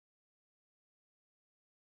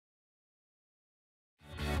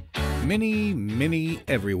Mini, Mini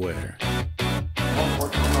everywhere.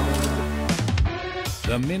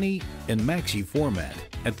 The Mini in maxi format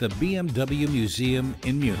at the BMW Museum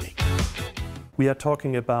in Munich. We are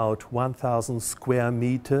talking about 1,000 square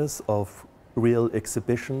meters of real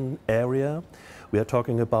exhibition area. We are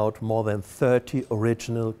talking about more than 30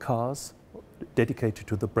 original cars dedicated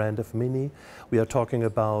to the brand of Mini. We are talking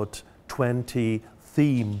about 20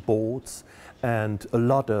 theme boards and a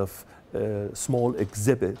lot of small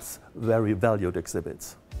exhibits, very valued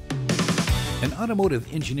exhibits. An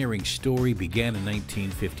automotive engineering story began in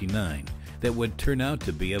 1959 that would turn out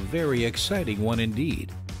to be a very exciting one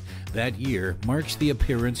indeed. That year marks the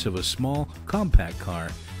appearance of a small, compact car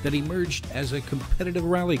that emerged as a competitive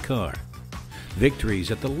rally car.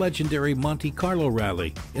 Victories at the legendary Monte Carlo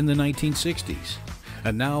Rally in the 1960s,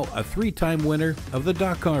 and now a three-time winner of the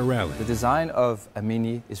Dakar Rally. The design of a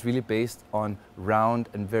Mini is really based on round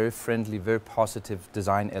and very friendly, very positive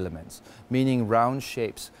design elements, meaning round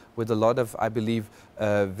shapes with a lot of, I believe,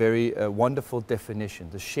 very wonderful definition.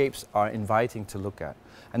 The shapes are inviting to look at.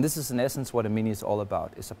 And this is in essence what a Mini is all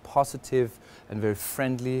about. It's a positive and very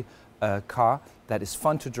friendly car that is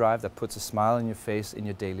fun to drive, that puts a smile on your face in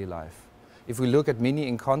your daily life. If we look at Mini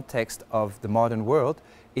in context of the modern world,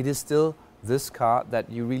 it is still this car that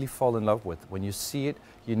you really fall in love with. When you see it,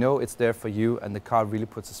 you know it's there for you, and the car really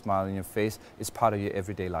puts a smile on your face. It's part of your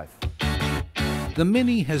everyday life. The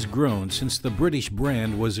Mini has grown since the British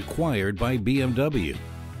brand was acquired by BMW.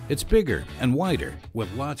 It's bigger and wider,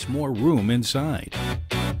 with lots more room inside.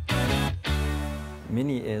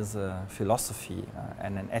 Mini is a philosophy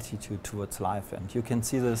and an attitude towards life, and you can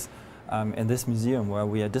see this in this museum where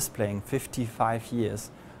we are displaying 55 years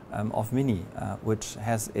of Mini, which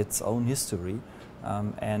has its own history,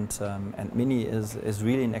 and Mini is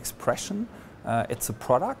really an expression. It's a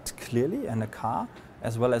product, clearly, and a car,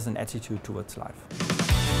 as well as an attitude towards life.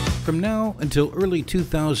 From now until early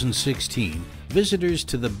 2016, visitors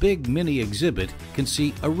to the big Mini exhibit can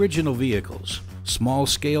see original vehicles,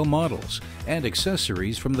 small-scale models, and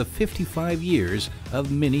accessories from the 55 years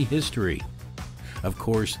of Mini history. Of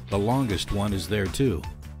course, the longest one is there too.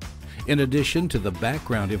 In addition to the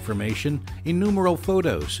background information, innumerable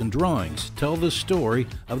photos and drawings tell the story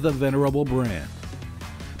of the venerable brand.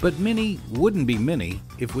 But Mini wouldn't be Mini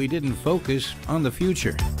if we didn't focus on the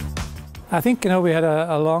future. I think we had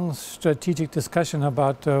a long strategic discussion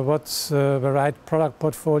about what's the right product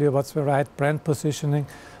portfolio, what's the right brand positioning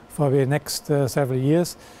for the next several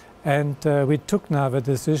years. And we took now the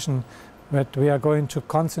decision that we are going to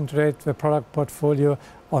concentrate the product portfolio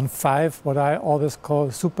on 5, what I always call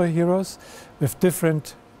superheroes, with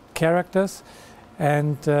different characters.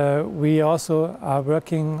 And we also are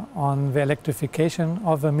working on the electrification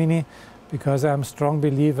of the Mini, because I'm a strong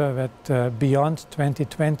believer that beyond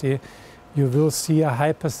 2020, you will see a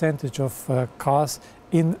high percentage of cars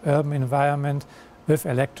in urban environment with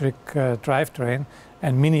electric drivetrain.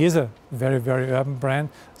 And Mini is a very, very urban brand,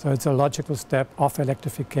 so it's a logical step of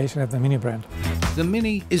electrification at the Mini brand. The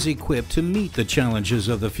Mini is equipped to meet the challenges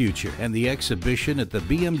of the future, and the exhibition at the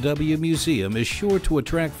BMW Museum is sure to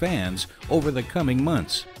attract fans over the coming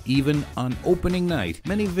months. Even on opening night,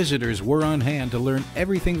 many visitors were on hand to learn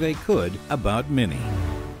everything they could about Mini.